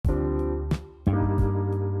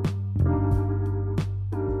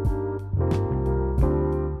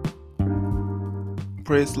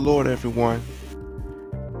Praise the Lord, everyone.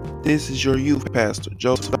 This is your youth pastor,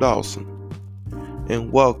 Joseph Dawson,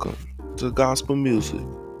 and welcome to Gospel Music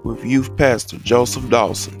with youth pastor Joseph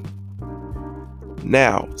Dawson.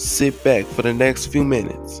 Now, sit back for the next few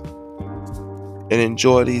minutes and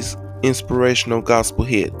enjoy these inspirational gospel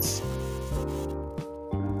hits.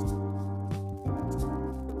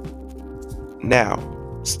 Now,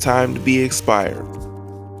 it's time to be inspired.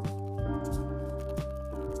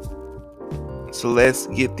 So let's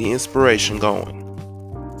get the inspiration going.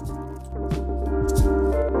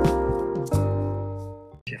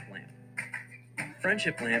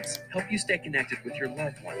 Friendship lamps help you stay connected with your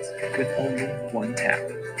loved ones with only one tap.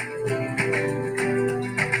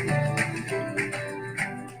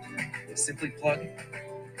 Simply plug,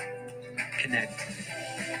 connect,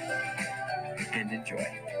 and enjoy.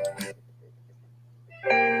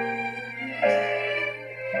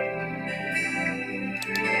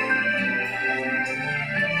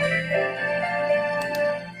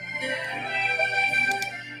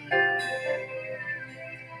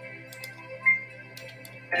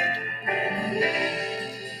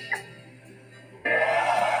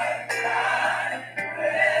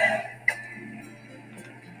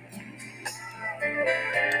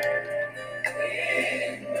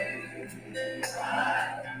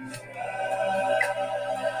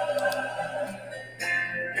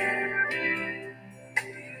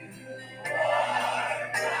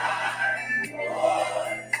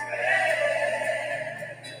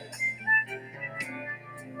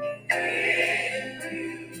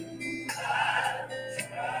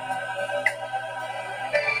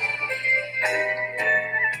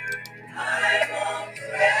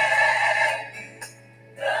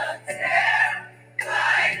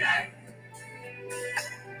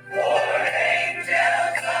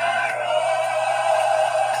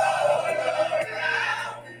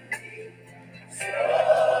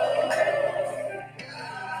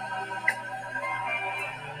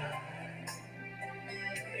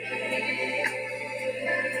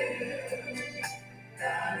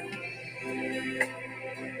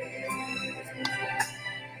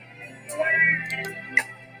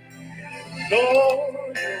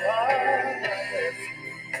 Lord, you are my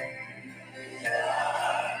refuge.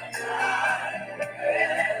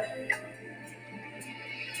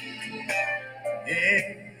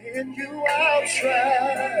 In you I'll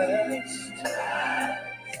trust,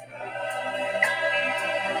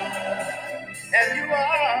 and you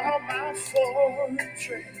are my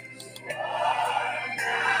fortress.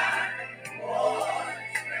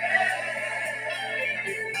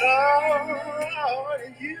 Lord,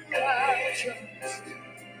 in you I'll trust.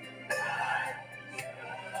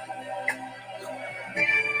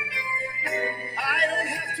 I don't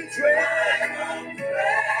have to dread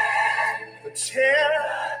the terror,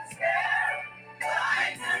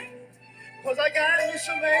 'cause I got you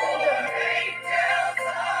some angels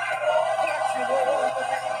watching over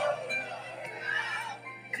me.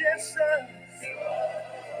 Yes, sir.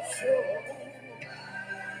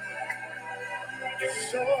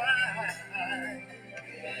 So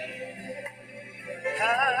I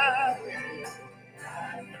will.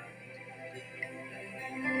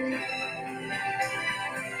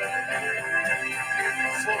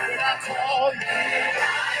 So when I call you,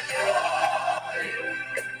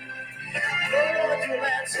 Lord, you'll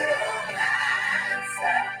answer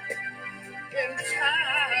in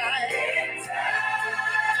time.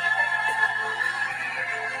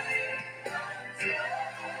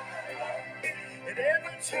 And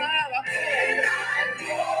every time I pray,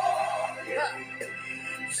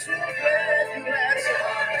 so glad you answer.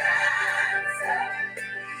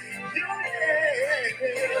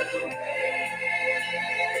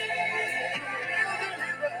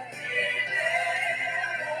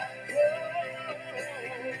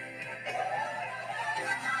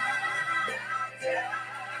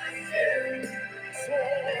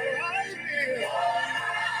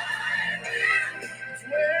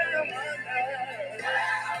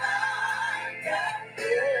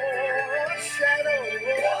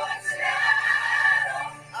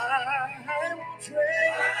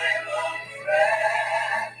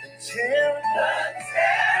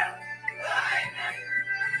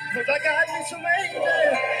 Cause I got me some angels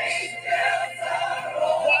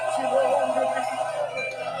watching over me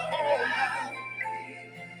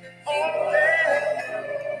all day.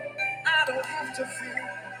 I don't have to fear,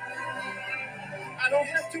 I don't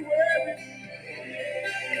have to worry,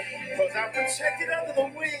 cause I'm protected under the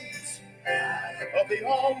wings of the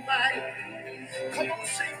Almighty. Come on,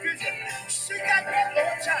 sing vision, sing that one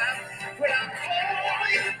more time. When I call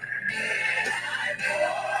you,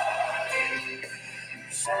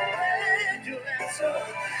 so glad you answer.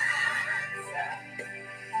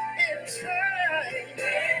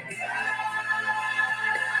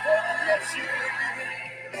 Yes, you will.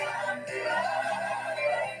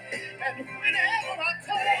 And whenever I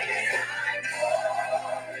call,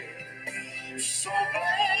 so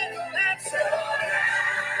glad that's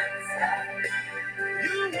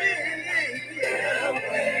you will.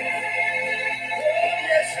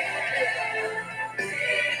 Yes, you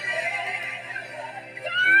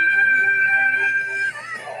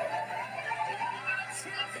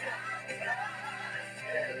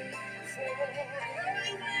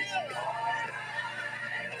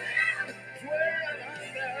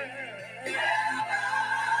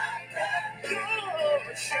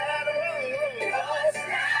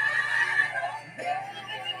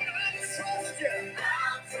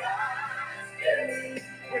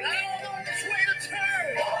when I don't know which way to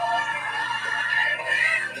turn,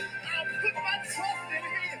 I'll put my trust in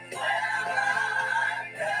Him.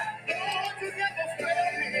 Lord, you never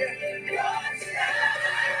fail me.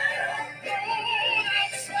 Lord, I'll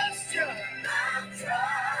trust you. I'll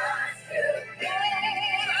trust you.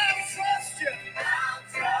 Lord, I'll trust you. I'll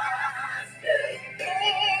trust you.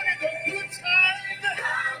 Lord, in the good times,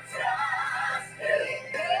 I'll trust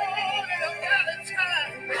you. Lord, in the bad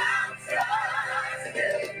times, I'll trust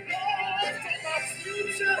you. Lord, for my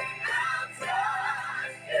future, I'll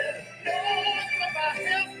trust you. Lord, for my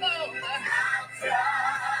health, Lord, I'll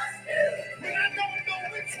trust you. When I don't know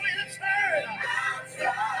which way to turn, I'll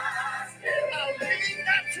trust you. I'll lean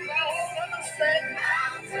not to my own understanding.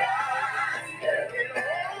 I'll trust you. In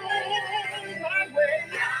all my way,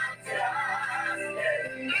 I'll trust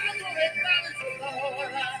you. I'm gonna acknowledge the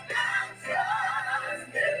Lord. I'll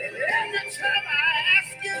trust you. Every time I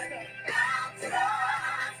ask you, I'll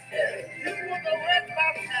trust you. You will direct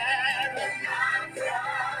my path. I'll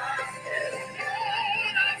trust you.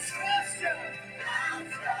 Lord, I'll trust you. I'll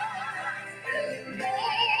trust you.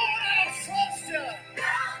 Lord, I'll trust you.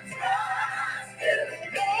 I'll trust you.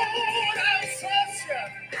 Lord, I'll trust you.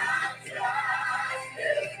 I'll trust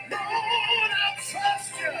you. Lord, I'll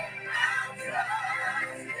trust you. I'll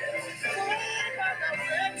trust you. Lord, my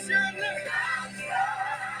direction. I'll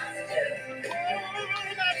trust you.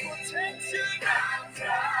 Lord, my protection. I'll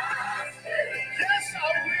trust you. Yes,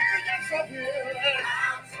 I will. Yes, I will.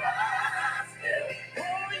 I'll trust you. Oh,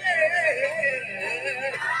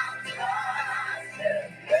 yeah. I'll trust you.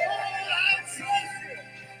 Lord, I'll trust you.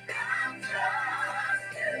 I'll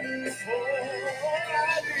trust you. Oh,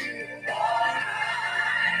 I will.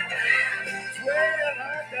 Dwell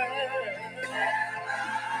under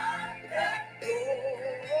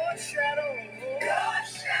your shadow. Your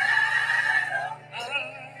shadow.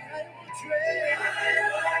 I will tread.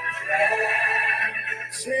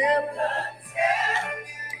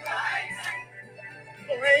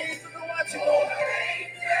 For angels are watching over.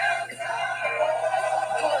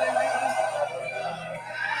 Hallelujah.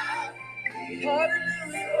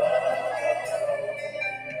 Hallelujah.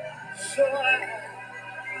 So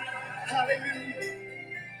hallelujah.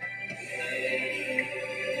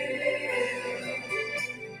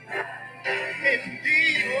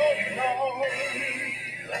 Indeed, oh Lord.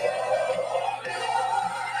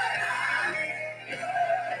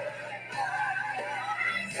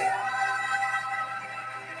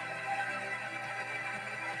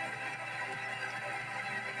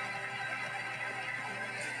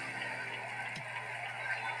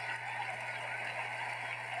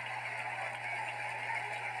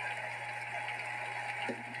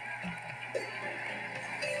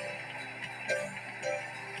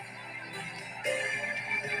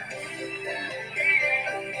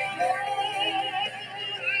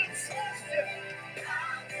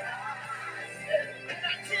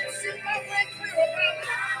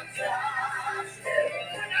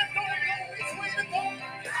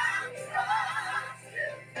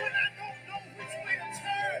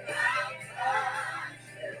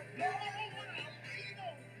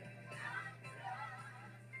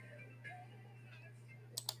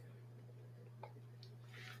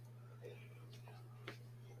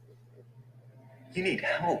 You need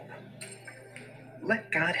help.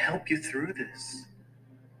 Let God help you through this.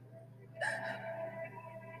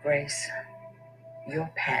 Grace, your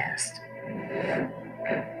past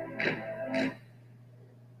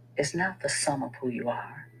is not the sum of who you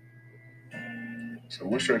are. So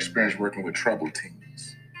what's your experience working with troubled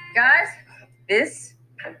teens? Guys, this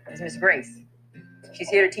is Miss Grace. She's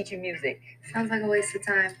here to teach you music. Sounds like a waste of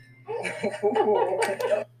time.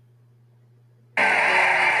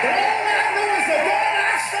 But all I know is the God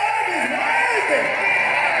I serve is worthy.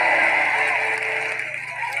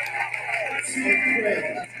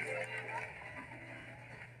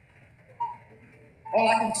 All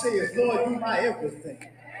I can say is, Lord, you my everything.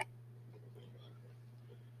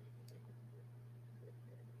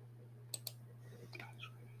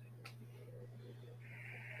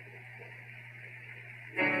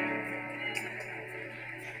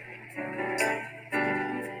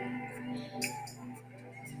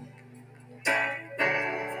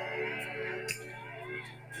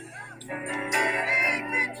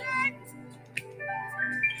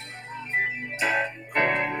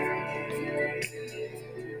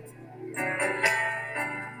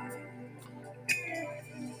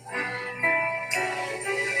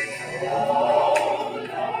 Oh,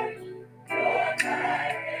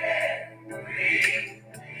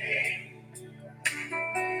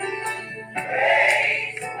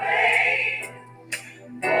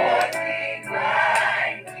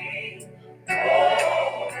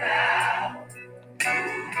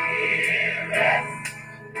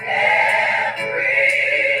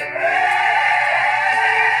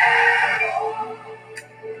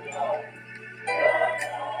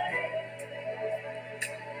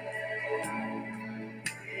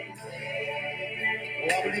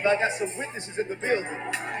 I believe I got some witnesses in the building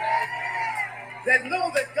that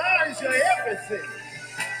know that God is your everything.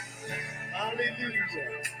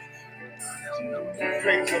 Hallelujah.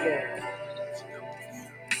 Praise the Lord.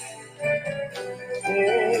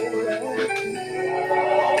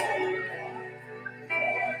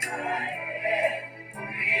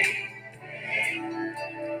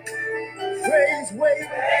 Praise wait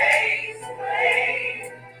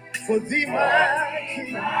for thee, my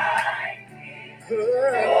King.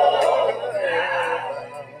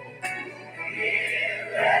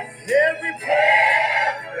 Every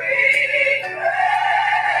prayer,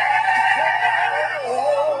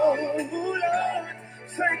 oh Lord,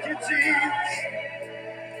 thank you, Jesus.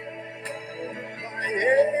 My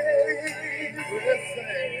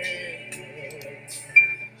everything.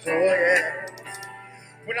 So yeah.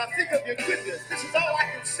 When I think of your goodness, this is all I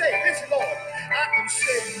can say. This, Lord, I can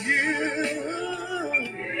say you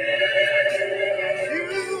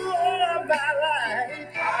are my light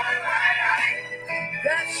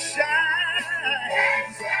that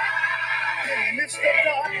shines in the midst of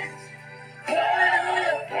darkness.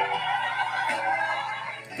 Hallelujah.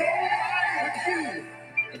 Nobody with you.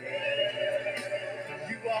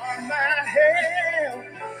 You are my help.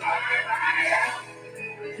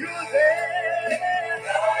 You're there.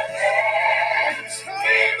 In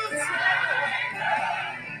time of trouble.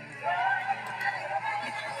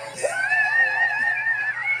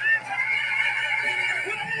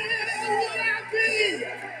 Where would I be?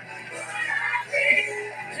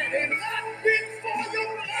 Had it not been for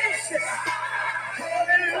your mercy.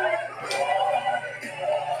 Hallelujah.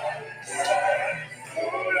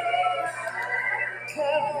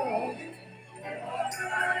 Oh,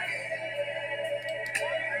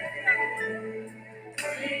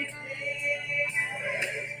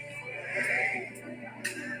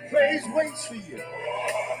 praise waits for you.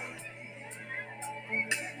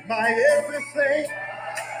 My everything,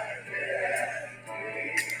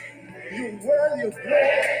 you're worthy of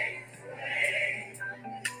glory.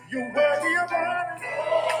 You're worthy of honor.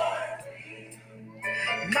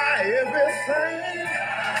 My everything,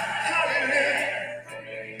 hallelujah.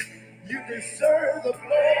 You deserve the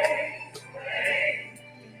glory.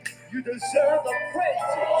 You deserve the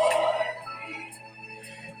praise.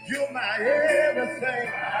 You're my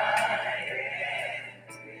everything.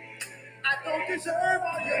 I don't deserve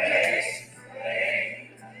all your goodness,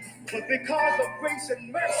 but because of grace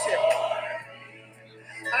and mercy,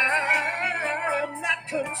 I'm not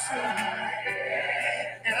consumed.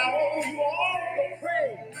 And I owe you all the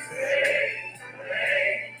praise.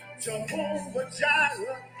 Jehovah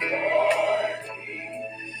Jireh,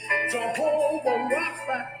 Jehovah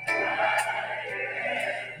Rapha,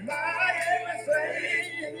 my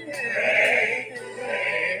everything.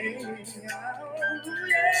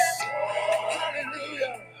 Hallelujah,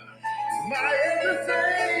 hallelujah, my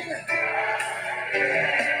everything.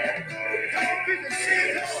 Come on, people,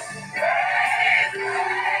 sing it.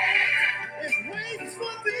 It waits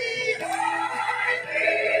for thee,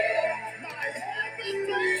 my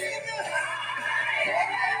everything.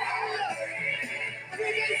 You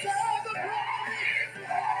deserve the glory.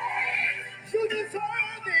 You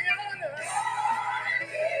deserve the honor.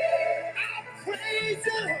 I praise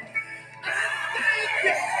you. I thank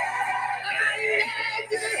you. I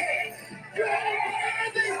love you. You're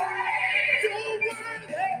worthy. You're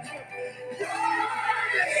worthy. You're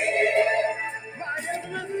worthy. My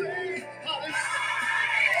everything. Hallelujah.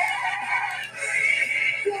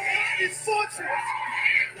 Your mighty fortress.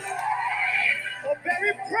 A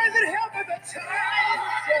very present help in the time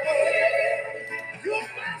of trouble. You're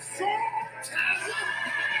my strong tower.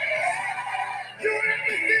 You're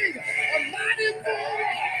everything. A mighty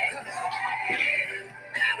warrior.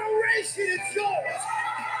 Adoration is yours.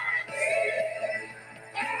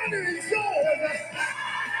 Honor is yours.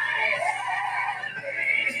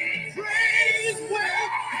 Praise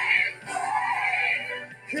wait.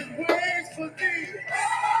 Can wait for thee.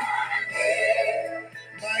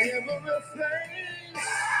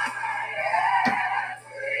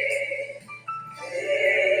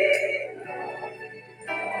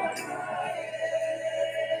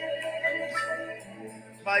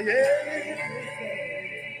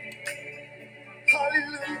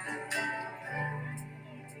 Hallelujah.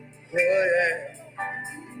 Oh, yeah.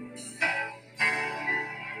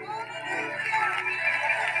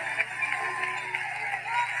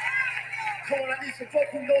 Come on, I need some folk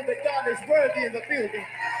who know that God is worthy in the building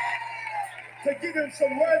to give him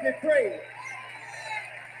some worthy praise.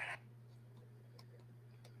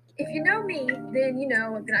 If you know me, then you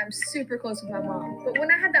know that I'm super close with my mom. But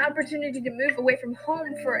when I had the opportunity to move away from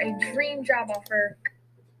home for a dream job offer,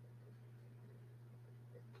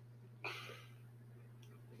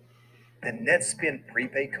 The NetSpend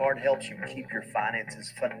prepaid card helps you keep your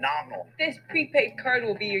finances phenomenal. This prepaid card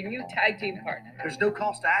will be your new tag team partner. There's no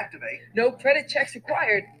cost to activate, No credit checks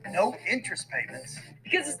required no interest payments.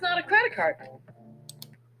 because it's not a credit card.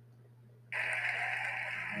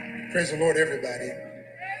 Praise the Lord, everybody.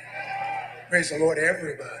 Praise the Lord,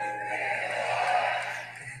 everybody.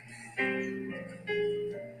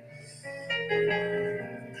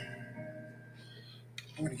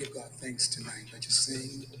 I want to give God thanks tonight. Let you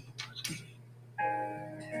sing.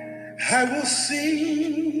 I will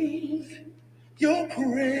sing your praise,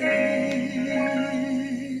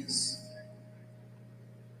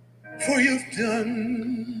 for you've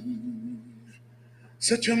done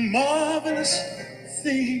such a marvelous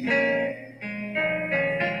thing.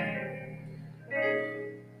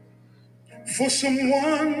 For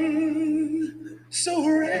someone so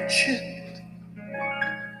wretched,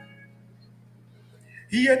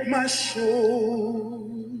 yet my soul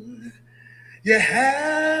you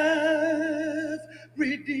have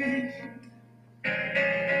redeemed.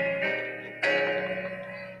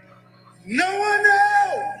 No one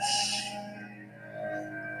else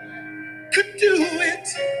could do it.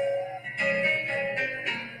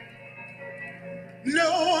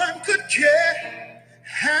 No one could care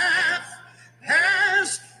half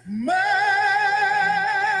as much.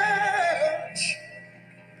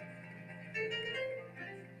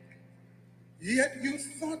 Yet you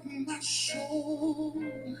thought my soul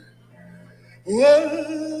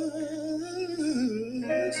was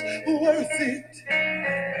worth it.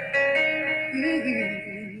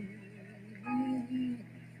 Mhm.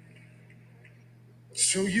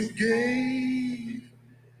 So you gave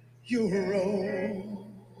your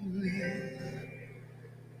only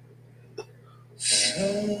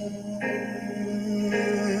son.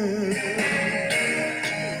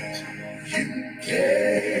 You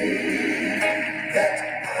gave that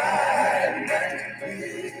I might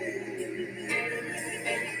live.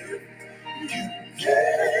 You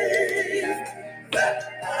gave that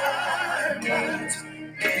I might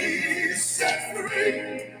be set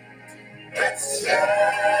free. Let's change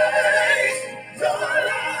your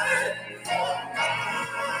life for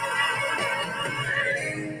mine.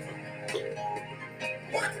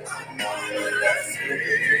 What a marvelous thing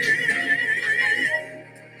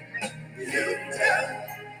you've done.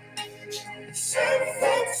 Some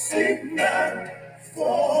folks see my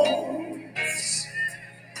faults.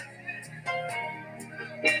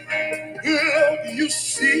 Lord, you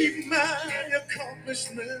see my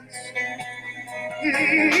accomplishments.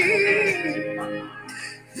 Even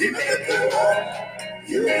the good work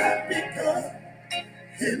you have begun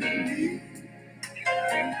in me.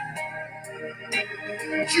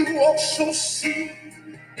 You also see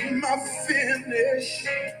my finish.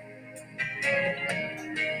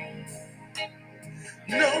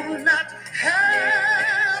 No, not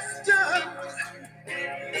half done.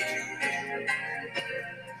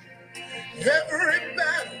 Every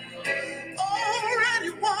battle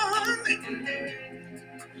already won.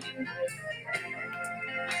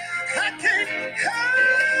 I can't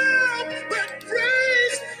help but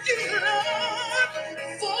praise you, Lord,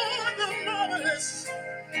 for the marvelous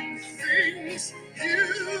things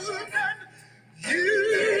you've done. You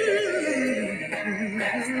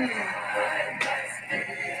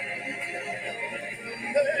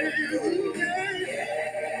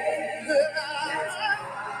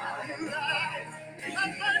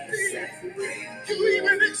you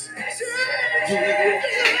even exchange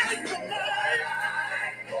the mind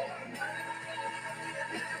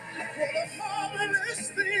for the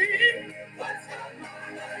marvelous thing.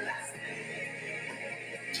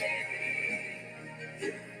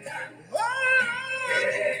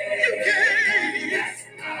 Oh, you gave.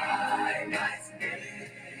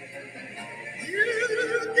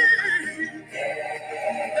 You gave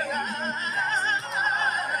that I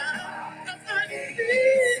might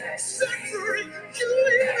be set free. You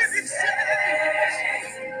even exchange.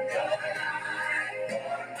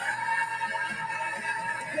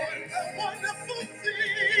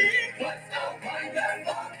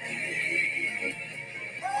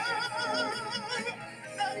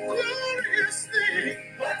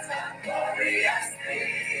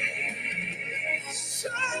 So,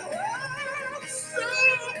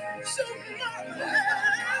 so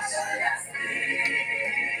marvelous.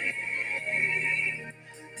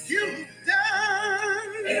 You've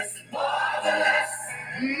done. It's marvelous.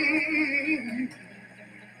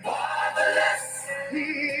 Marvelous.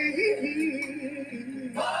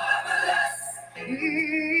 Marvelous.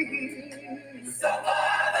 So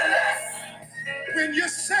marvelous. When you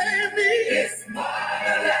saved me, it's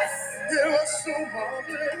marvelous. It was so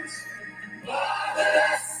marvelous.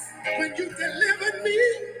 Marvelous. When you delivered me,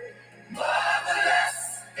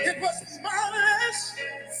 marvelous. It was marvelous.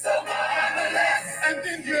 So marvelous. And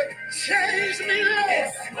then you changed me, Lord.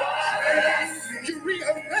 It's marvelous. You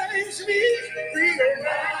rearranged me.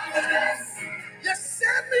 Rearranged. You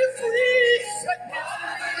set me free. Set me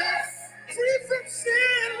free from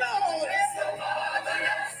sin, Lord. It's so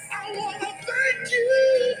marvelous. I want to thank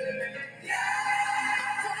you.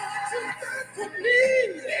 Yeah. For what you've done for me.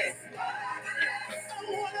 It's marvelous.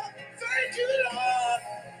 I want to thank you, Lord.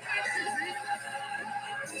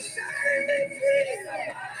 Set me free.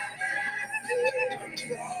 You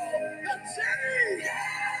control the chain.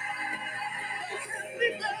 Set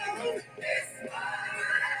me bound. It's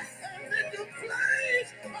marvelous. And then you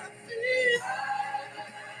place my feet.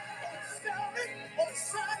 On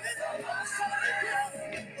solid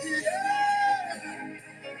ground. Yeah.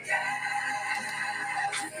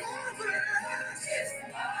 It's marvelous. It's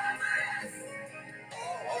marvelous.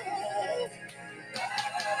 Oh,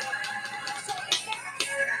 so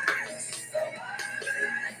marvelous. So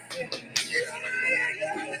marvelous. Yeah.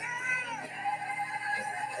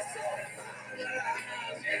 So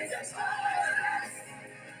marvelous. It's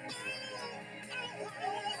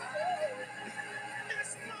marvelous.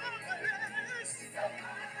 It's marvelous.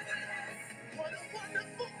 What a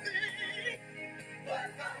wonderful thing. What a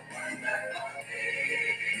wonderful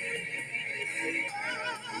thing.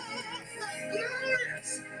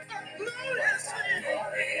 A glorious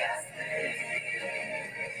thing.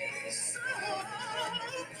 So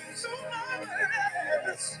marvelous.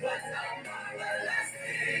 What a marvelous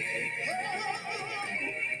thing.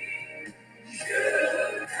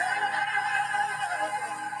 You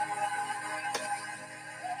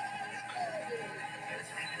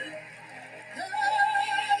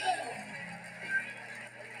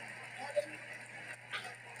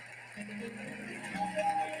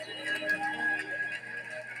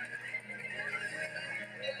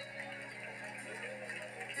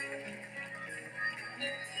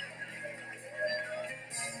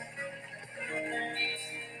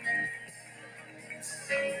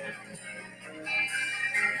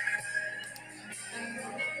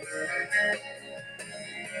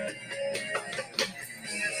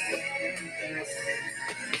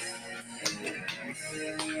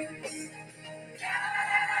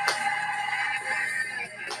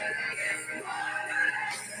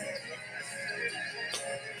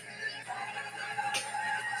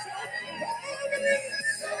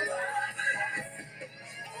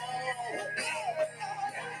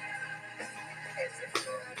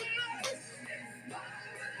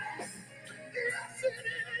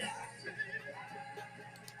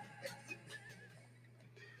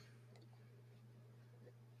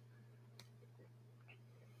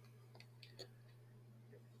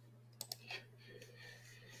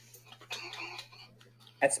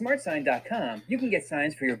At smartsign.com, you can get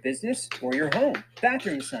signs for your business or your home,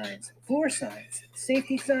 bathroom signs, floor signs,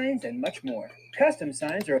 safety signs, and much more. Custom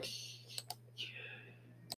signs are...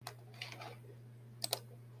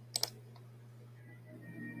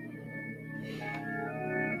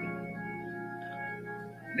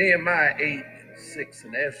 Nehemiah 8:6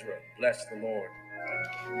 and Ezra blessed the Lord,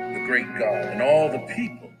 the great God, and all the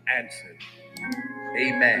people answered,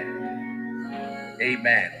 Amen,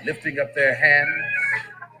 Amen. Lifting up their hands,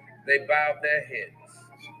 they bowed their heads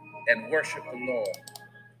and worshiped the Lord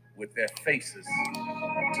with their faces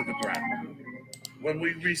to the ground. When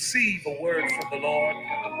we receive a word from the Lord,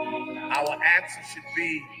 our answer should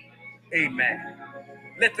be, Amen.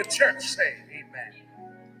 Let the church say, Amen.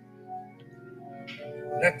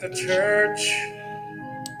 Let the church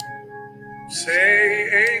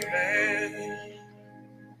say, Amen.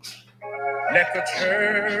 Let the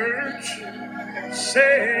church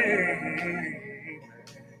say,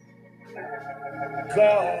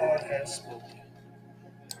 God has spoken.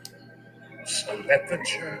 So let the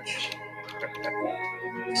church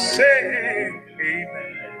say,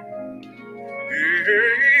 Amen.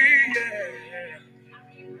 Yeah.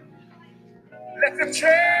 Let the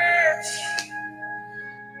church,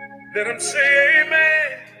 let them say,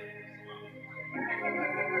 Amen.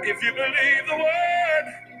 If you believe the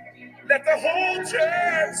word, Let the whole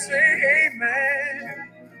church say amen.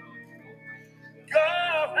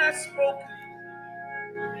 God has spoken.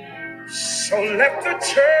 So let the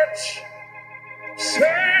church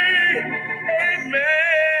say amen.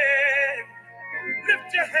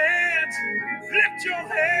 Lift your hands. Lift your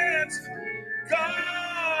hands.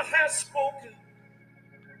 God has spoken.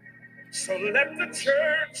 So let the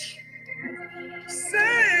church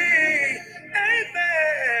say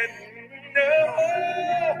amen.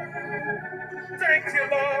 No. Thank you,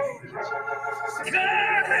 Lord.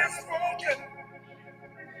 God has spoken.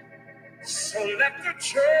 So let the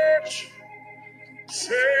church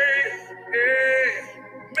say amen.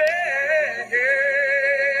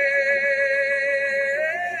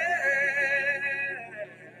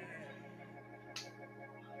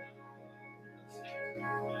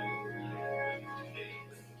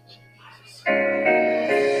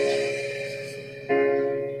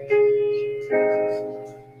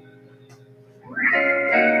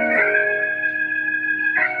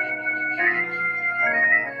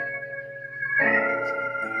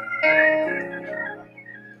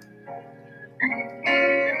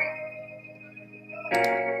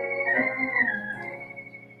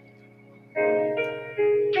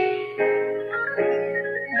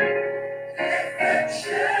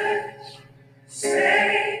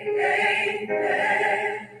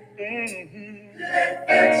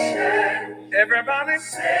 Everybody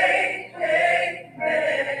say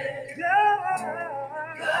God.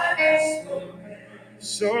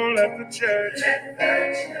 So let the church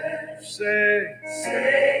say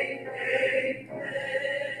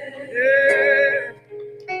yeah.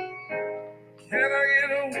 Can I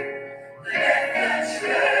get a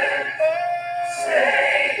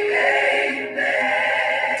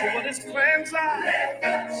to what his plans are,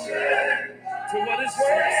 to what his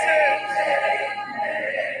word says?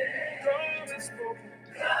 God has spoken.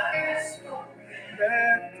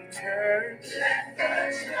 Let the church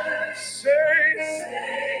say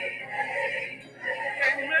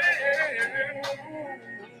amen.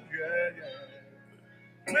 Yeah, yeah.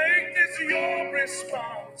 Make this your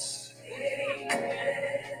response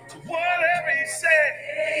to whatever he said.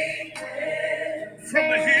 From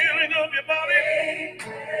the healing of your body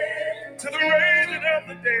to the raising of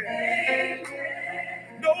the dead.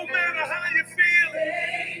 No matter how you feel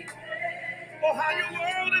or how your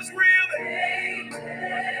world is reeling,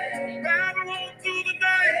 battle on through the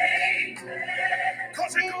night,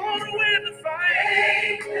 cause you're gonna win the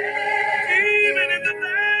fight. Even in the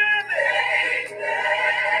valley,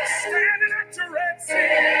 standing at your red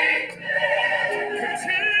sea,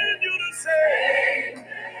 continue to say,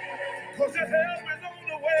 cause your help is on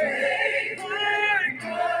the way. My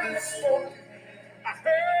God is spoken. I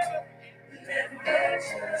heard it. So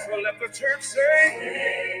let the church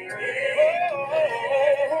say,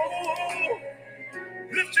 oh,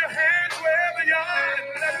 lift your hands wherever you are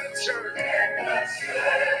and let the church.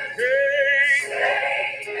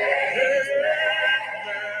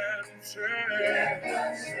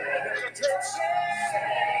 Let the church say,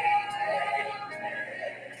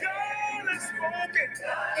 God is spoken.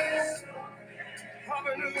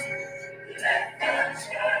 Hallelujah.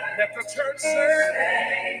 Let the church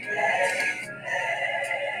say,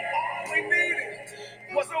 all we needed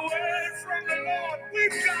was a word from the Lord.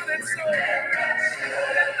 We've got it, so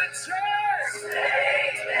let the church.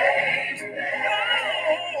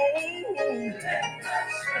 Oh,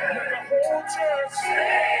 let the whole church.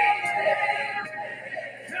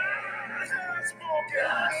 God has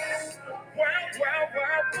spoken. Well,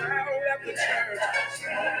 let the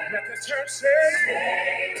church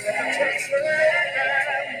say, let the church say,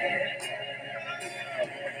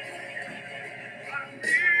 I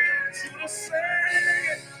need you to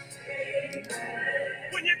say,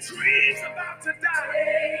 when your dream's about to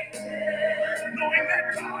die, knowing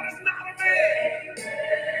that God is not a man,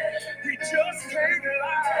 he just can't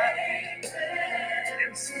lie.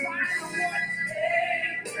 In spite of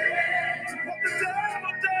what the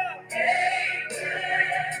devil does,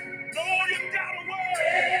 know you got a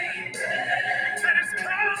word that has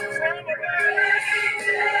come from above.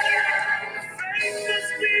 Faith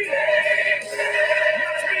must be in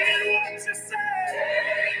what you say.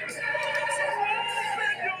 So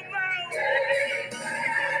open your mouth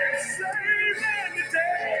and say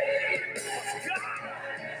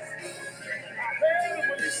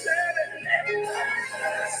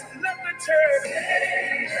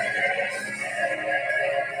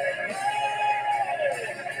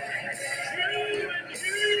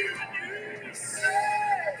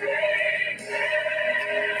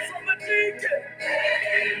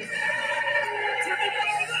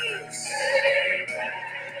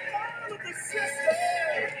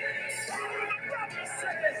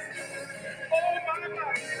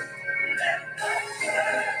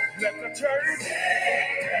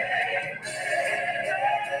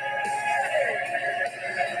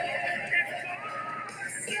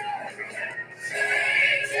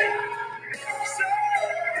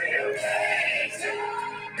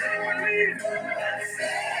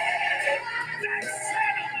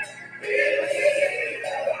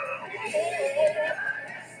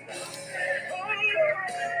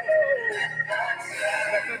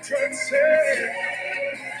church say,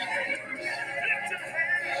 lift your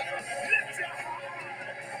hand, lift your heart,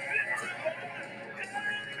 lift your heart.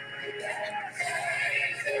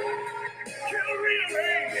 He'll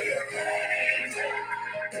rearrange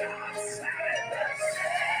God's Sabbath.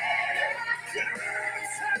 God's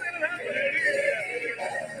Sabbath happening.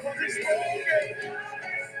 Because he's spoken.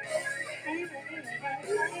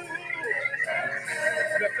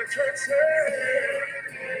 Let the church say,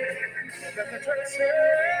 let the church say,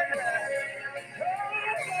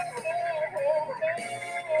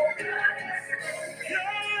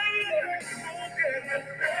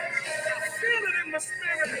 feel it in my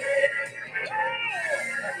spirit.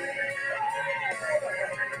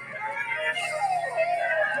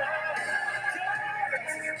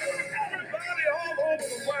 Everybody all over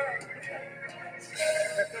the world,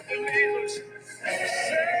 let the believers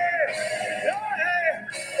say, yeah, amen.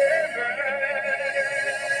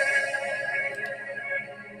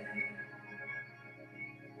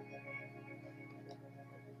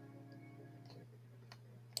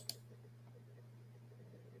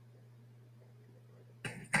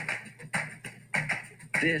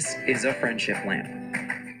 This is a friendship lamp.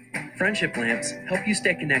 Friendship lamps help you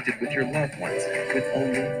stay connected with your loved ones with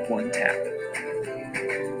only one tap.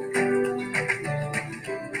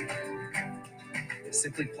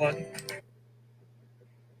 Simply plug.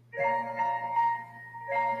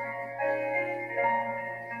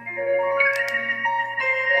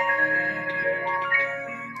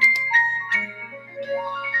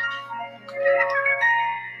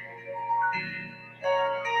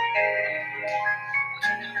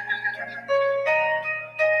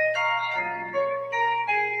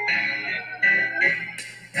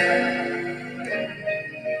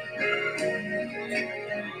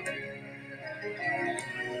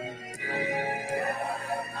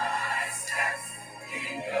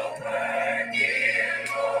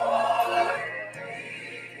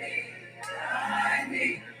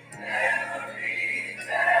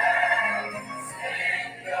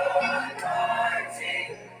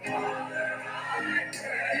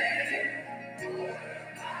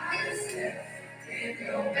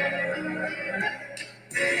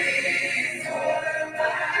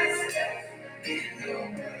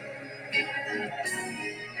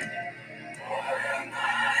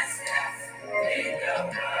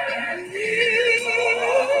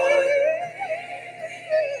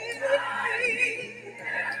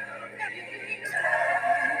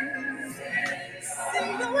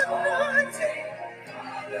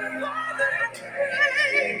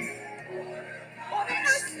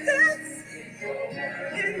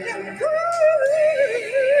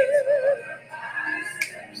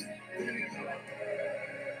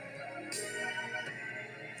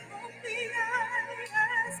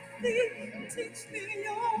 Teach me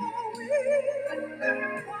your will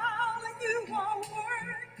while you are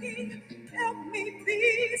working. Help me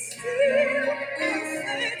be still.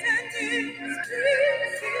 Satan is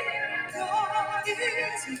busy. God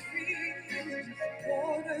is real.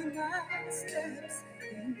 Order my steps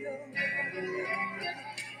in your word.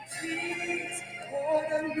 Please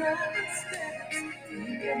order my steps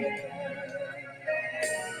in your word.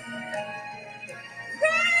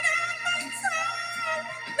 Right on my tongue,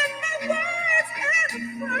 let my words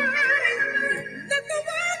edify. Let the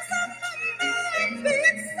words of my mouth be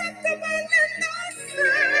acceptable in thy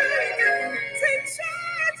sight. Take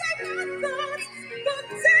charge of my thoughts,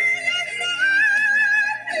 both day and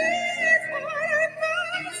night. Please order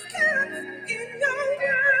my steps in your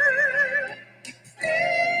word.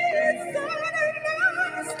 Please order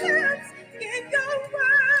my steps in your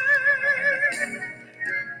word.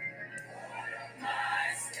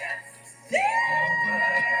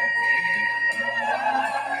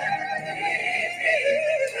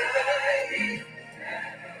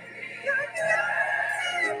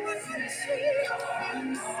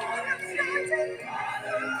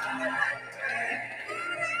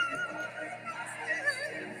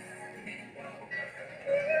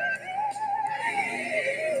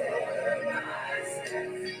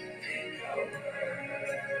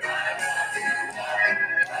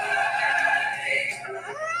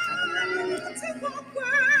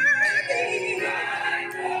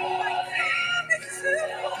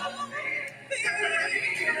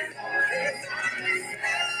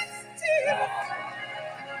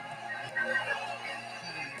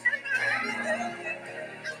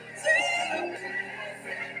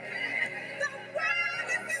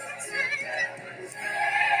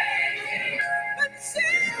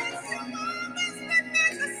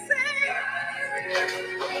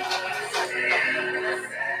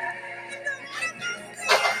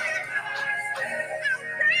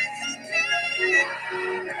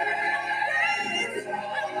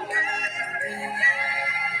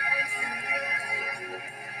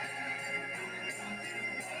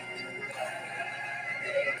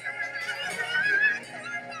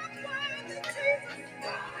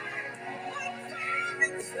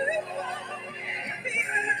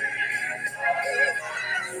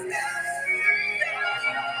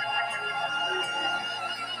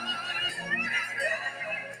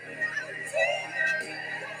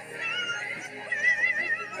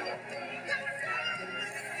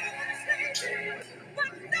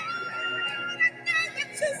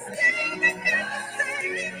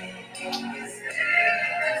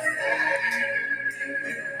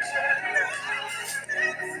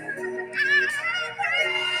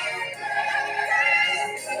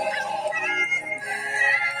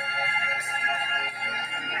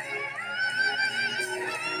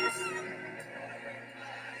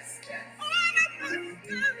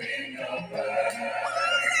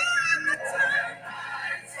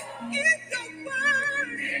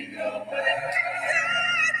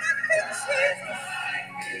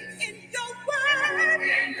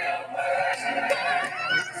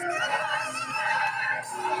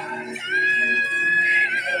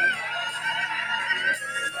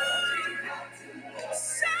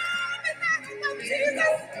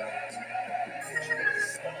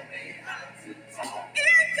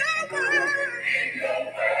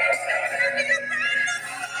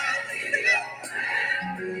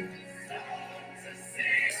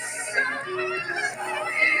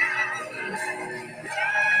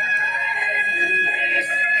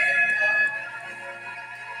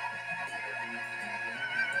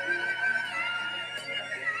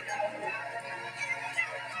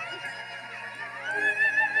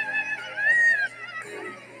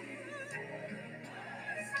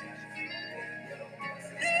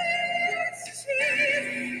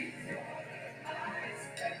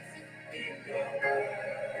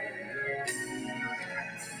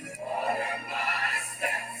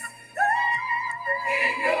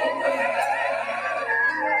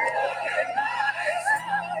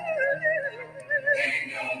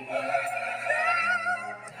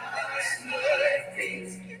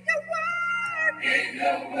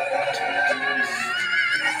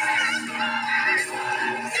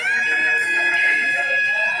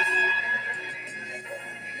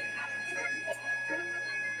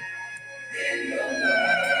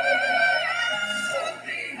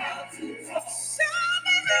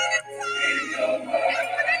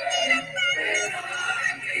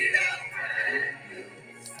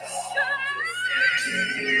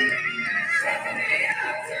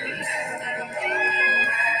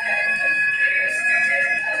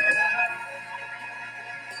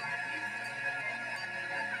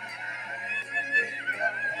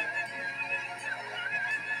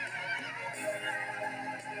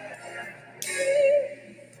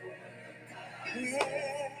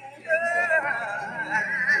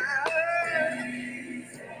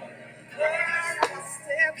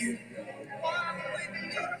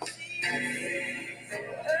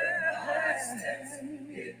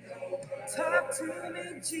 Talk to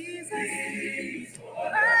me, Jesus.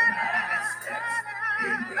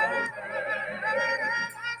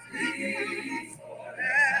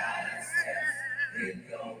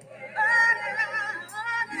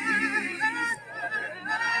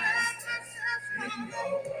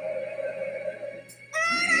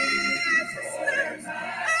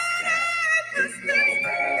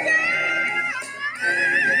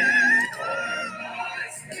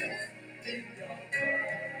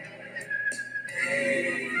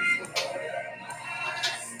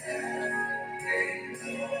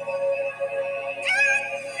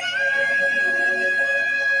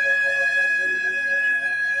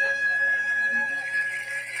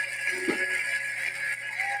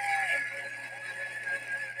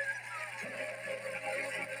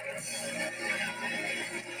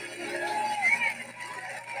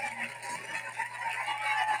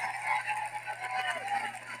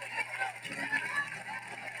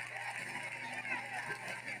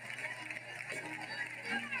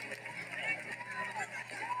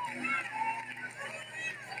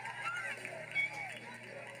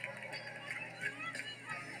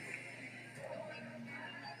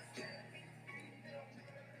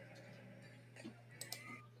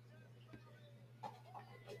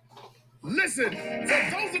 Listen,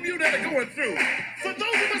 for those of you that are going through, for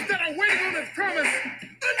those of us that are waiting on His promise,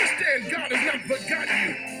 understand God has not forgotten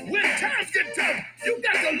you. When times get tough, you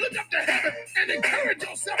got to look up to heaven and encourage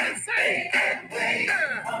yourself and say,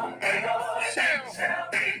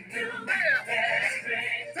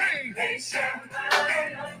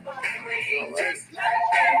 just like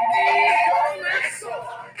an eagle and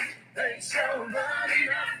soar, they shall run and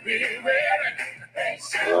not be weary. They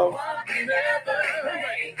shall walk and never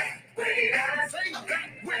faint. Wait, I say that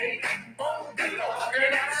wait on the Lord,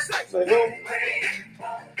 and I say wait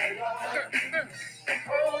on the Lord.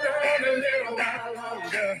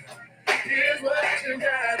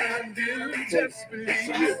 Just believe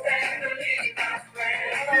it.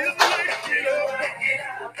 He'll work it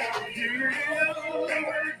out.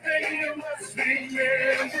 Everything you must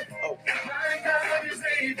remember. My God is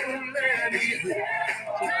able and he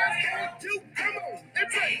just do. Come on,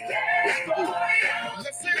 it's right.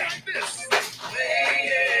 Let's say it like this.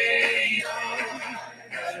 Wait on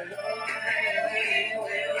the Lord, and he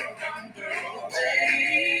will come through.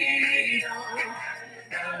 Wait on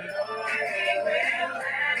the Lord, he will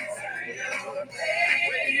answer you.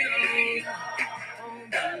 Wait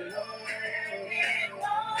on the Lord, and he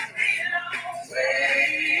won't be long.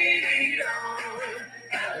 Wait on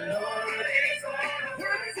the Lord is gonna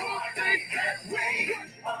work for things that wait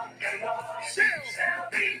on the Lord shall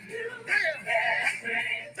be new.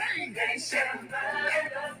 They shall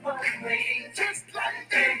mount up on wings just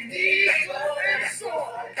like an eagle and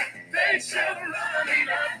soar. They shall run and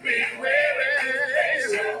not be weary.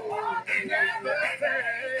 They shall walk and never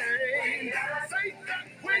faint. Say that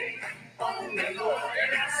wait on the Lord,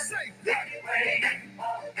 and I say that wait.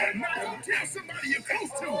 Now go tell somebody you're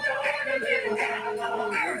close to.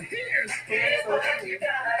 Here's what you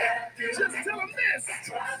gotta do. Just tell them this.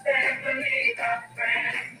 Trust and believe, my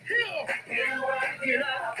friend. He'll work it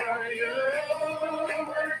out for you.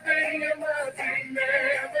 One thing you must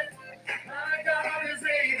remember. My God is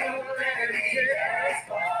able and he cares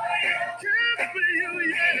for you. Cares for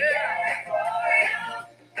you, yeah.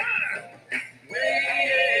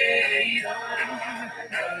 Wait on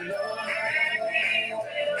the Lord and he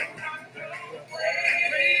will come through.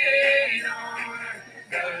 Wait on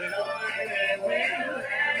the Lord and will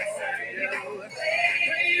answer you.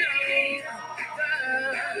 Wait on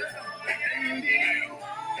the Lord and he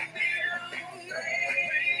won't be long.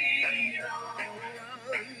 Wait on.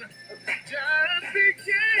 Just be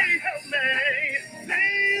careful, man.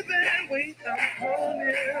 Say that wait upon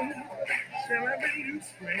him. Shall I be you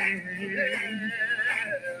strength?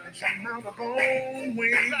 Shall mount upon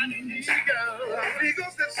wings like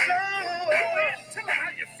eagles that soar. Tell them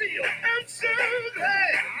how you feel. I'm so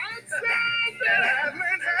glad. That I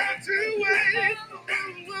learned how to wait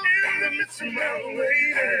in the midst of my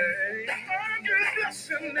waiting. I get a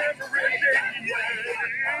blessing every day.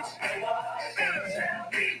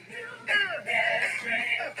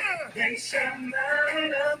 They shall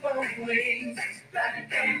mount up on wings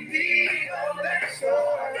like an eagle that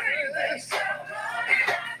soar. They shall run and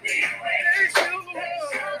not be weary. They shall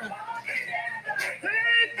walk.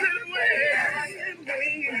 They could wait and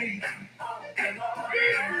wait.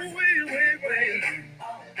 Wait.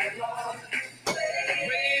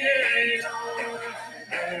 Waiting on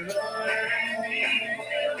the Lord and he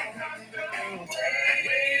will come through.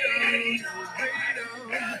 Wait on.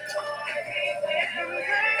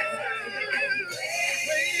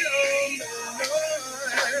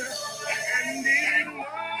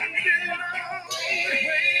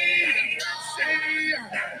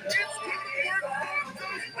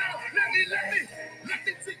 Let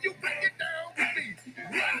me see you break it down with me.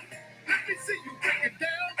 What? Let me see you break it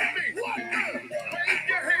down with me. What? Wave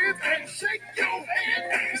your hands and shake your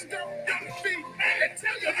head. Stomp your feet and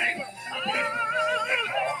tell your neighbor.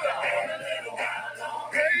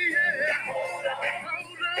 Hey, yeah. Hold on.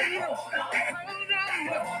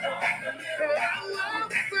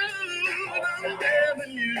 I'm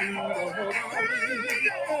telling you.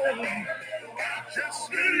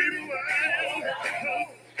 Just a little while.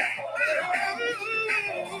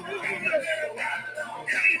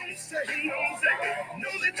 Say,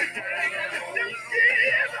 know that you can. Don't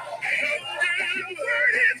give. The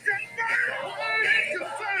word is confirmed.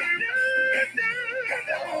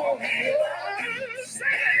 Say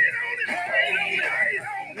it on it.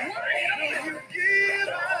 Wait on you give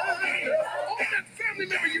up. Oh, that family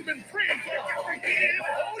member you've been praying for, got to give.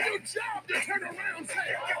 On your job, to turn around,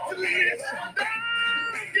 say, I got to listen.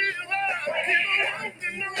 Don't give up. Keep on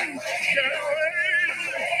walking on.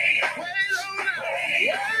 Wait on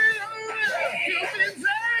it. You've been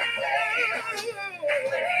down.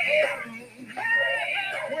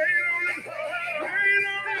 Wait on it.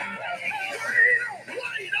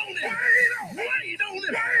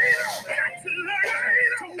 Got to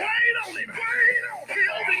learn to wait on it.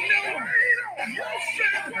 He'll be new. Wait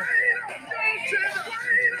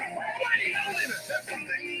on it. That's the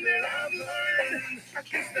thing that I've learned. I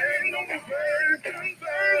can stand on the word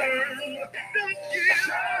confirmed. Don't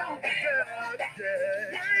give up.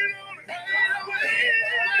 Wait on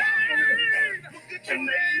it. Look at your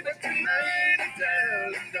neighbor tonight and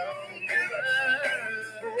tell him don't give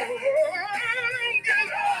up. Don't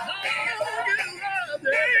give up.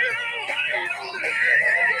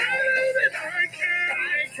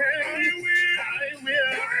 I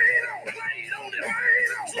will. Wait on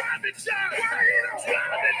it. Drive it, child.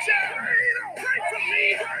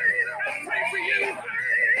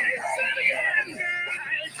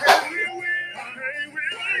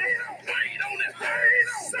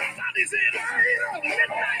 Somebody said, wait up,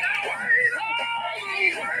 midnight hour. Wait up,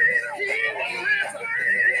 wait up. He will answer.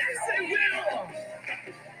 Yes, he will.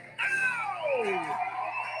 Oh,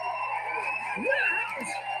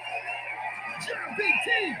 warehouse. John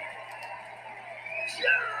P.T.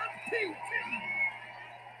 John P.T.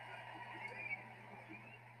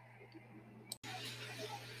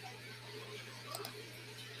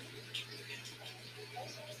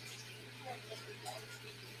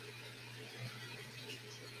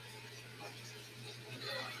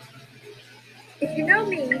 If you know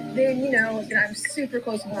me, then you know that I'm super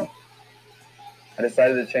close with my. I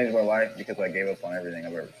decided to change my life because I gave up on everything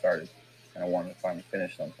I've ever started, and I wanted to finally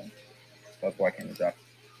finish something. So that's why I came to Dawson.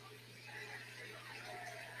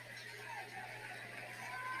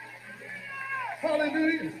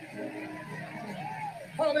 Hallelujah.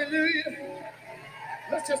 Hallelujah.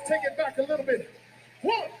 Let's just take it back a little bit.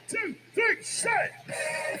 1, 2, 3, say.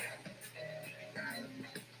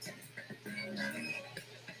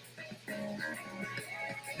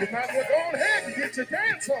 You might as well go ahead and get your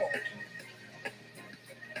dance on.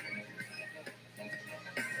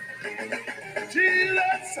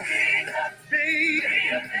 Jesus, be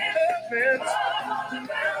offense. I'm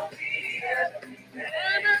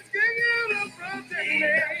asking you to protect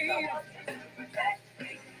me.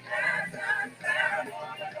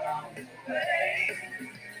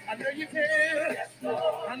 I know you can.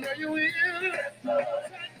 I know you will. Fight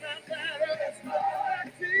my battles. I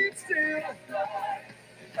keep still.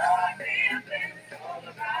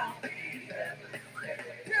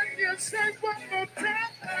 Can you say one more time?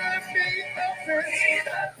 I be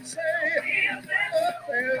offense. Say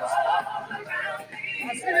offense.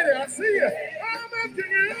 I see it. I see it. I'm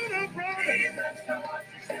asking you to protect me.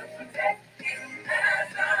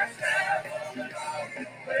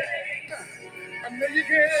 I know you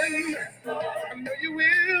can. I know you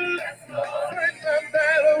will. Fight my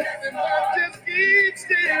battle and I just keep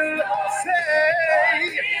still.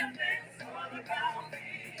 Say,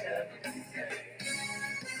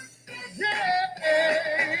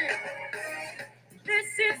 yeah. This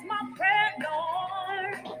is my prayer,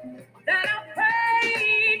 Lord, that I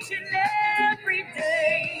pray each and every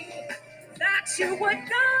day, that you would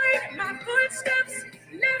guide my footsteps,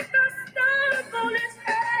 lift the stumble and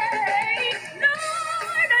stay.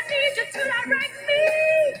 Lord, I need you to direct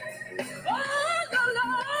me all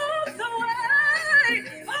along the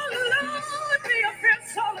way. Oh Lord, be a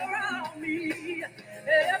fence all around me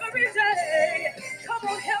every day. Come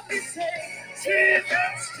on, help me say,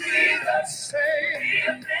 Jesus, Jesus, say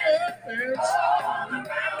offense. all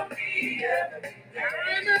around me every day.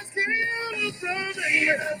 I'm asking you to protect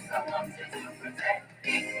me. I want you to protect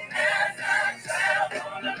me as I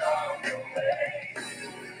travel along the way.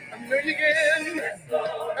 I know you can.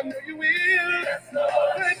 I know you will.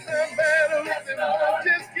 Fight my battles and I'll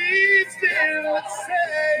just keep still.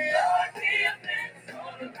 Say, Lord, be a fence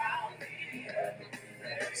all around me.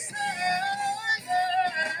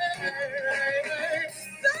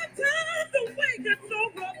 Sometimes the way gets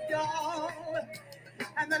so rough, y'all,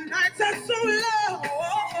 and the nights are so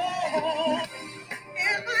long.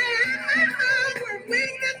 And we're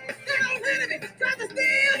weakness and our enemy tries to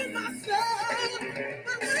steal my soul.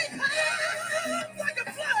 But when it comes like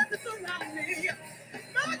a flood to surround me,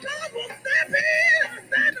 my God will step in and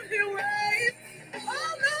stand in His ways.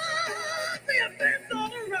 Oh Lord, be a fence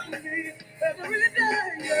all around me every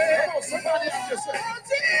day. come on, somebody else just say,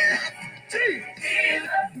 Jesus,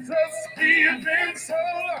 Jesus, be a fence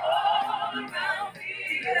all around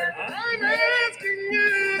me. I'm asking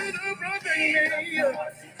you to protect me.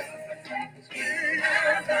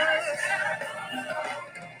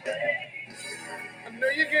 I know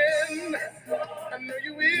you can. I know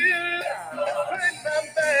you will. Fight my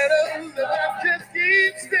battles and I just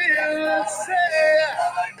keep still. Say,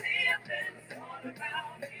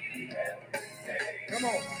 come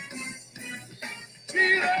on.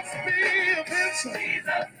 Jesus, be a fence.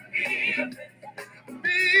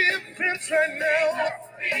 Be a fence right now.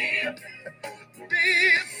 Be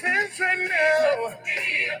a fence right now.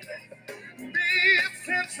 Be a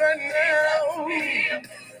fence right now.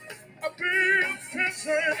 Be a fence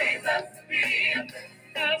right now.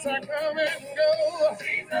 As I come and go.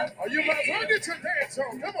 Oh, you might as well get your dance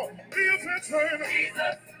on. Come on. Be a fence right now.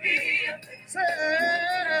 Say,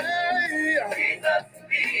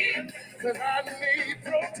 cause I need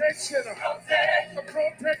protection.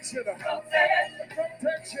 Protection.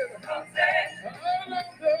 Protection. All of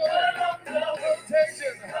the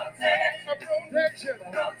protection. Protection.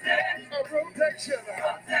 Protection.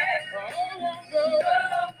 All of the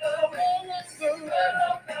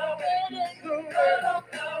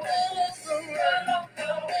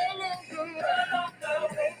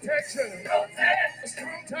protection.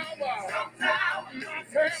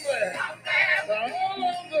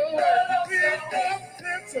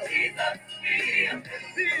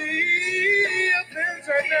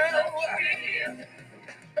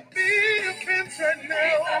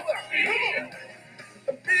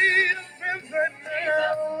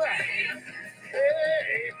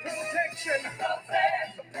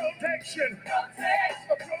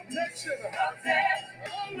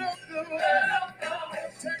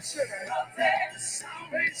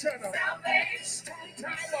 protection. Strong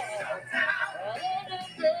tower. All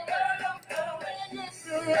of the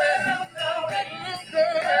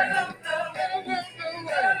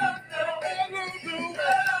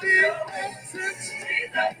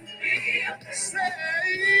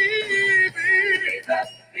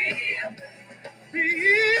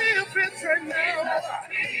right now.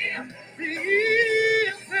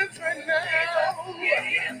 Defense right now.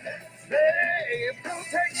 Hey,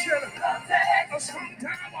 protection. A strong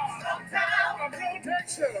tower. A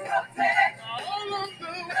protection. All of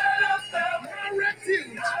the my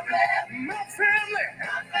refuge. My family.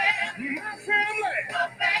 My family.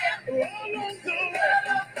 All of the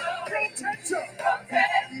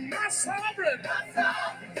protection. My sovereign.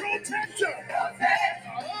 Protector.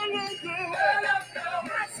 All of the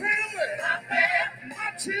my family.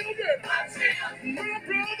 My children, my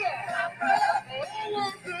brother, all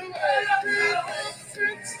of the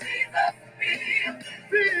offense,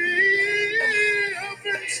 be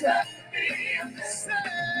offense, say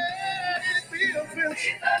be offense.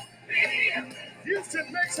 You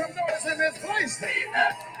should make some noise in this place.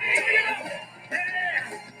 Yeah,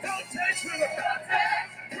 protection,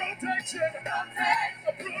 protection,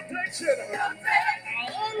 protection.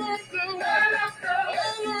 All of the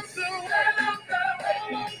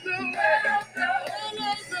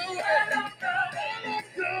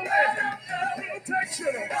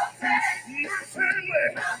protection. My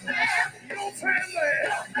family, your family,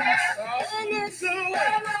 all of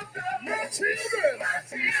my children,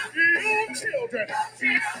 your children,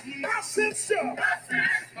 my sister,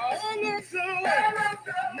 all of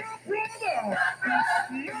my brother,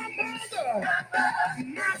 my mother,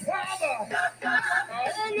 my father,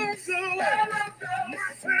 all of my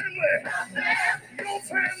family, your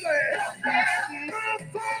family, my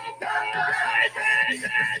father,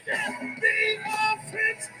 be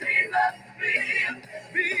offense, be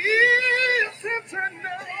offense right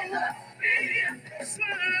now. Say,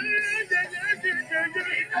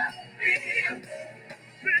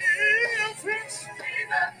 be offense.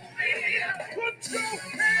 Put your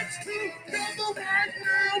hands together right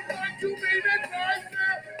now, like you mean it right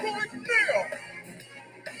now, right now.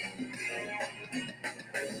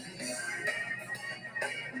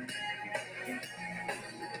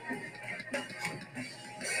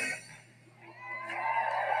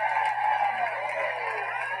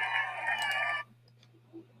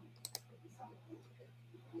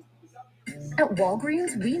 At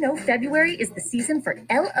Walgreens, we know February is the season for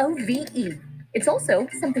LOVE. It's also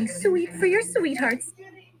something sweet for your sweethearts.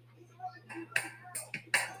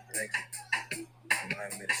 Thank you.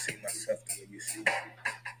 Remind me to see myself the way you see me.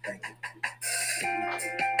 Thank you.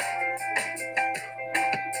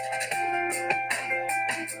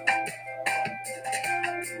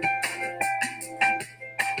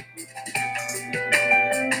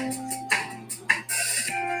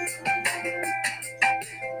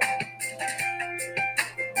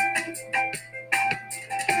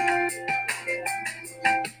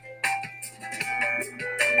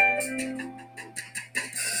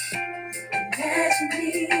 Imagine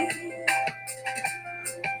me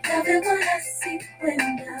loving what I see when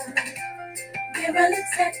the mirror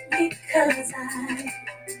looks at me, 'cause I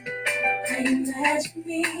imagine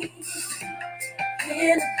me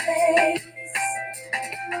in a place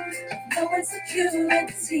of no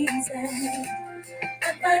insecurities, and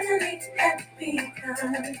I'm finally happy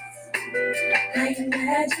 'cause I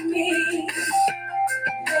imagine me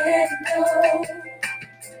letting go of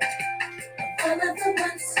all of the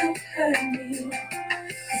ones who hurt me,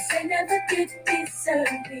 'cause they never did deserve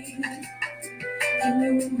me. Can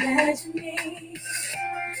you imagine me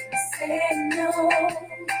saying no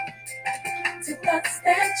to thoughts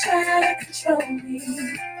that try to control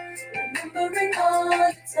me? Remembering all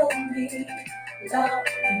you told me, Lord,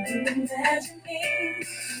 can you imagine me?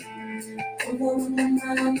 Oh, what my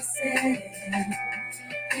mama said,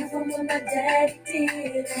 even when my daddy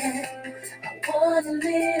did it. I wanna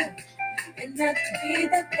live and not be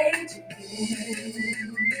that page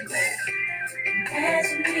again.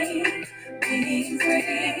 Imagine me being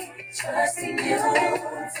free, trusting you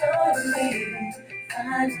totally.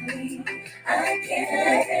 Finally, I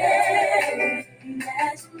can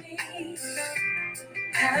imagine me.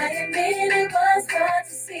 I admit it was hard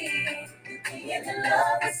to see you being in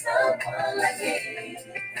love with someone like me.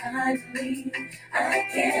 Finally, I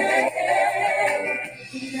can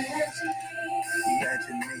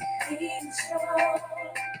imagine me being strong.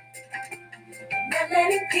 Not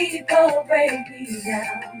letting people break me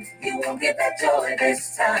down. You won't get that joy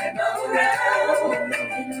this time around.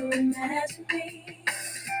 Can you imagine me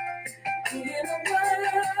in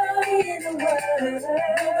a world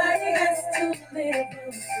nobody has to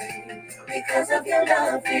living free. Because of your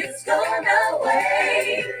love, it's gone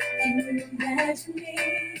away. Can you imagine me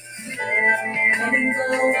letting go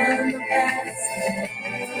of the past?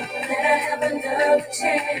 That I have another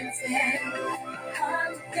chance and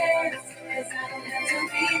hard to dance, 'cause I don't have to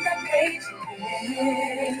read the page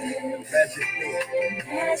again.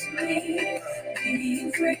 Imagine me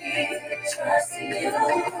being free, trusting you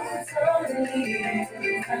totally.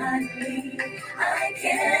 Finally, I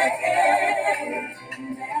can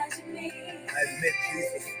imagine me. I admit,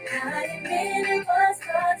 Jesus. I admit it was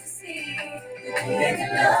hard to see. Being in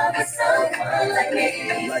love with someone like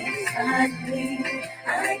me. Finally,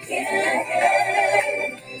 I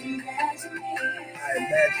can imagine me. I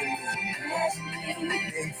imagine me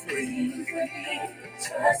being free,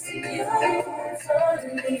 trusting you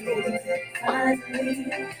totally.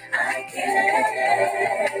 Finally, I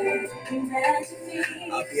can imagine me.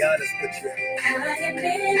 I'll be honest with you. I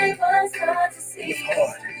admit it was hard to see. It's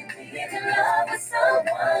hard. Being in love with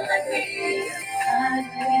someone like me.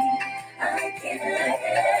 Finally, I can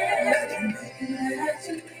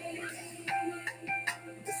imagine me.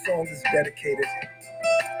 The song is dedicated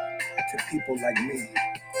to people like me,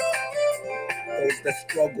 those that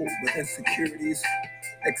struggle with insecurities,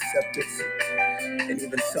 acceptance, and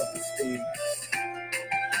even self-esteem.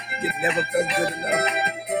 You never felt good enough.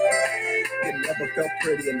 You never felt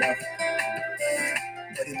pretty enough.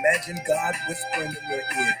 But imagine God whispering in your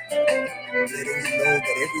ear, letting you know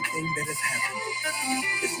that everything that has happened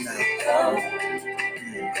is now.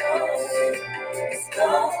 It's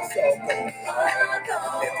all gone.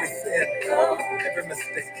 Every sin, every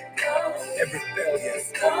mistake, every failure,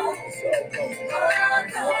 it's all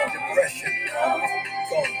gone. Depression, gone.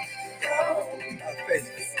 My faith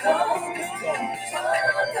is gone.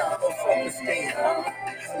 No self-esteem,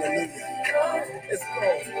 hallelujah. It's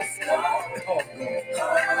gone. It's all gone.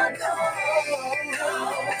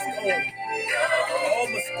 All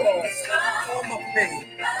my scars, all my pain,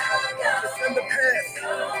 it's in the past,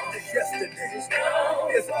 it's yesterday,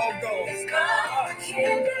 it's all gone.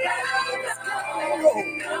 Go,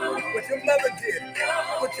 what your mother did,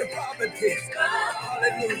 what your father did,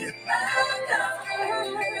 hallelujah.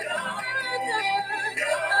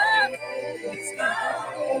 It's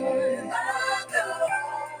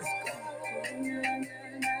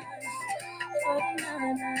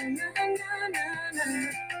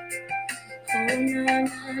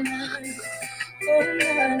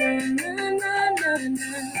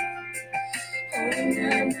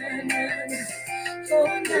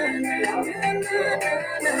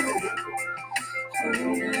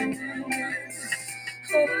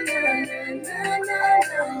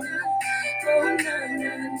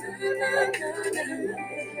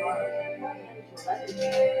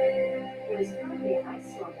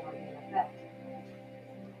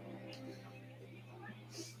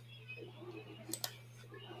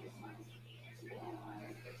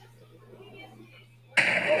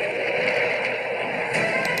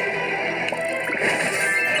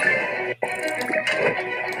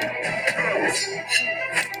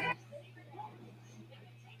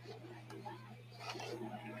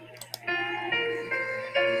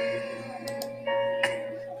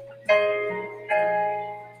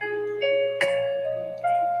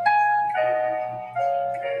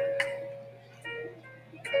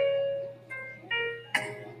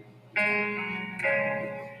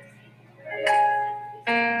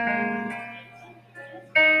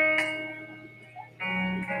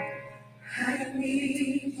I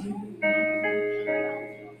need you,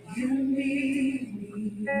 you need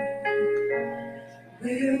me.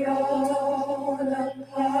 We're all a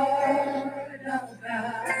part of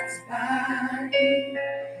God's body.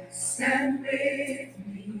 Stand with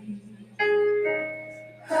me,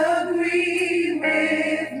 agree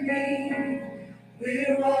with me.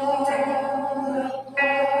 We're all a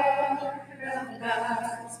part of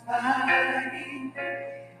God's body.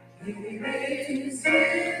 It is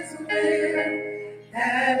His will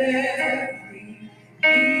that every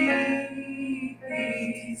need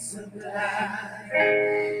be supplied.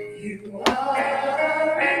 You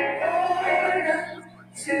are important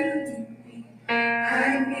to me.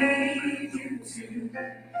 I need you to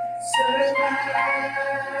survive.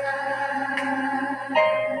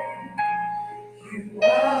 You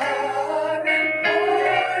are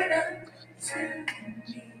important to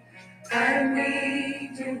me. I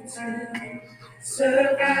need you to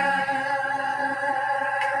survive.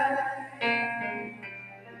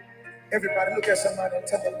 Everybody look at somebody and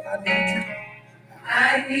tell them, I need you.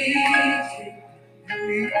 I need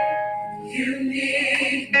you. You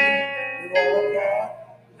need me.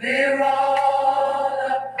 We're all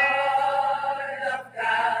a part of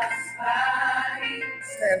God's body.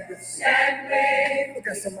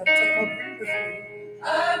 somebody tell them, agree with me.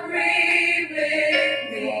 Agree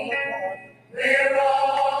with me. We're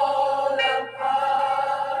all a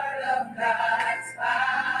part. We're all a part of God's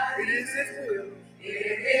body. It is His will.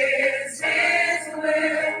 It is His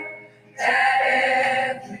will that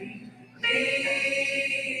every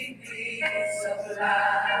need be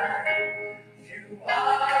supplied. You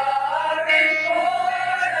are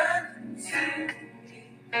important to me.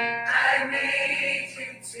 I need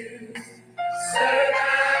you to survive.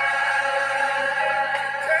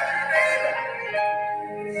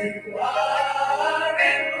 You are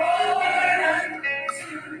important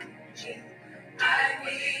to me. I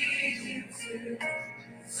need you to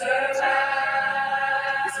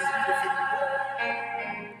survive. This is beautiful.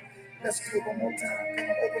 Let's do it one more time. Come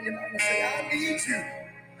on, open your mouth and say, I need you.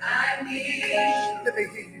 I need you. Let me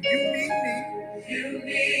hear you. You need me. You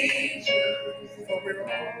need you. For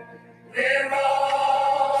we're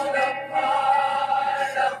all a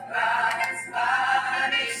part of God's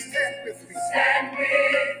body. Stand with me. Stand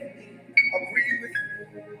with me. Agree with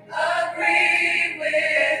me. Agree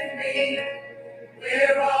with me.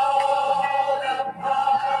 We're all a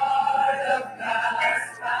part of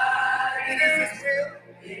God's body. It is His will.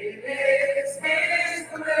 It is His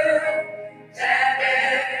will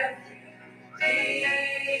that every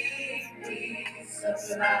need be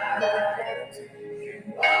supplied. You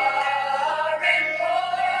are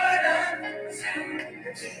important to me.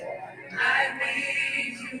 I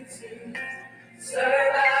need you to survive.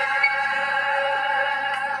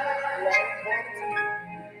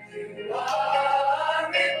 You are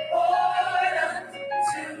important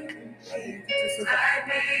to me. I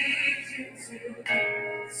need you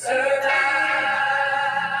to survive.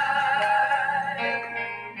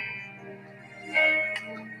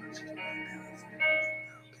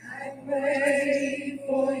 I pray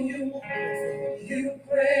for you. You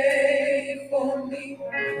pray for me.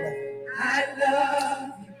 I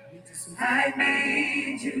love you. I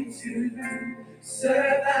need you to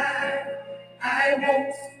survive. I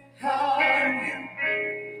won't harm you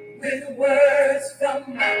with words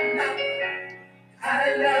from my mouth.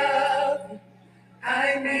 I love you.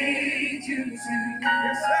 I need you to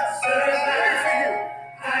survive.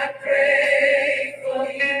 I pray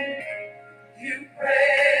for you. You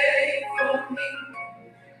pray for me.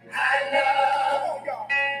 I love you.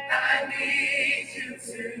 I need you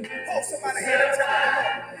to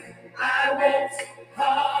survive. I won't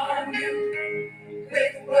harm you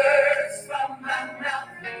with words from my mouth.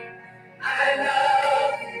 I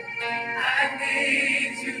love you. I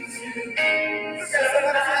need you to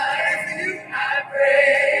survive. I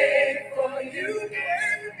pray for you.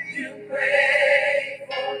 You pray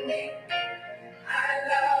for me. I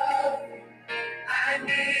love you. I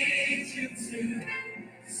need you to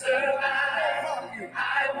survive.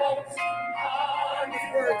 I won't harm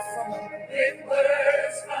you with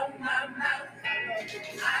words from my mouth.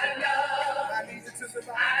 I love you.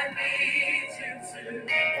 I need you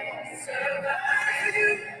to survive.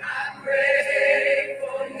 I pray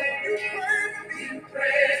for you. You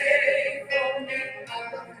pray for me.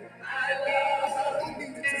 I love you.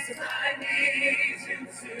 I need you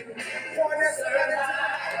to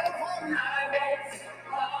survive. I won't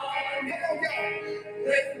harm you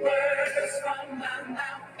with words from my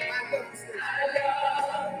mouth. I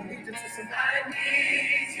love you. I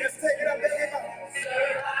need you to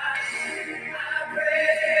survive. I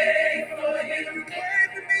pray for you.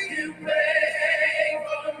 You pray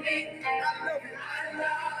for me. I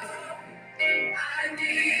love you. I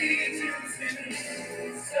need you to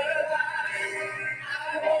survive.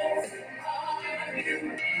 I won't harm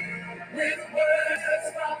you with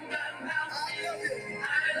words from my mouth. I love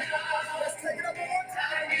you. Let's take it up one more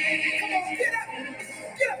time. Come on, get up.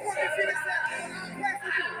 Get up on your feet and say,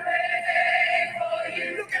 I pray for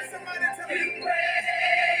you. Look at somebody and tell me you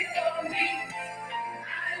pray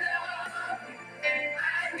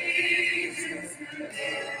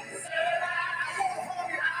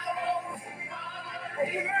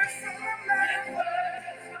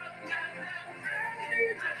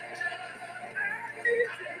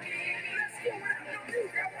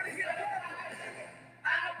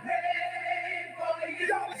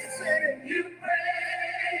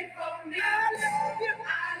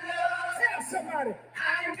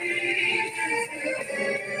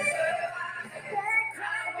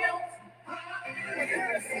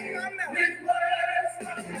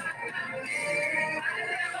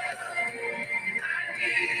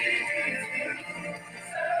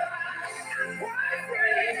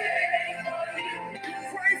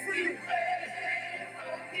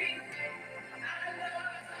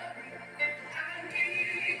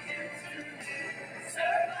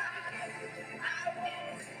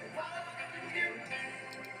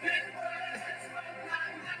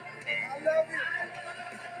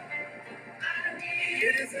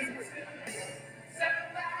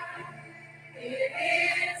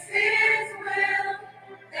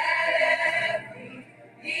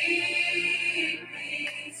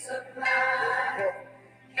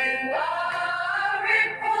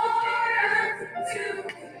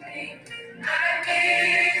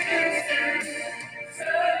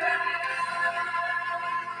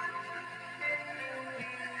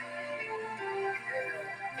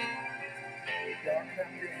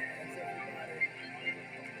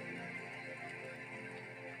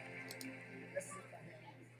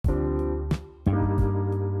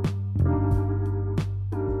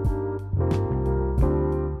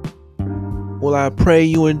Well, I pray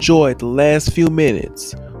you enjoyed the last few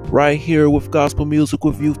minutes right here with Gospel Music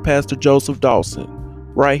with Youth Pastor Joseph Dawson,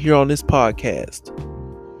 right here on this podcast.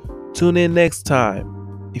 Tune in next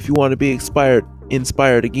time if you want to be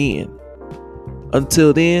inspired again.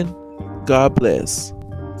 Until then, God bless.